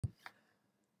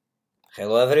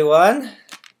Hello everyone,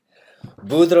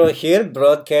 Boudreaux here,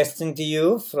 broadcasting to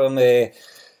you from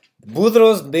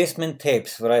Boudreaux's Basement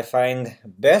Tapes, where I find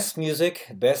best music,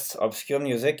 best obscure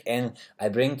music, and I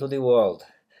bring to the world,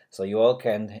 so you all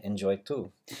can enjoy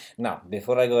too. Now,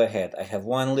 before I go ahead, I have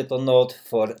one little note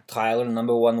for Tyler,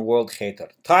 #1 world hater.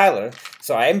 Tyler,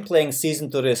 so I'm playing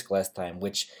Season to Risk last time,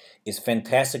 which is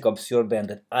fantastic obscure band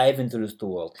that I've introduced to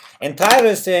the world. And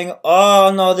Tyler is saying,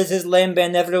 oh no, this is lame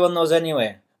band, everyone knows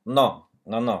anyway. No.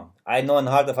 I know in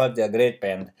heart of heart they're a great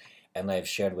band, and I've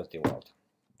shared with the world.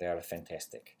 They are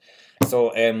fantastic.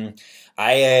 So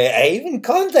I even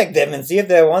contact them and see if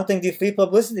they're wanting the free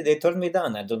publicity. They turned me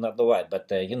down. I do not know why, but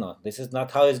this is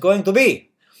not how it's going to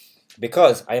be.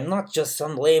 Because I'm not just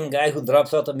some lame guy who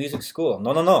drops out of music school.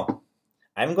 No.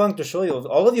 I'm going to show you,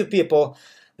 all of you people,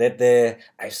 that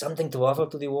I have something to offer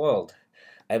to the world.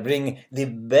 I bring the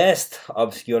best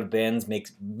obscure bands,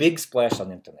 makes big splash on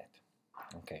the internet.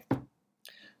 Okay.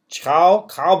 Ciao,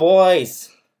 cowboys!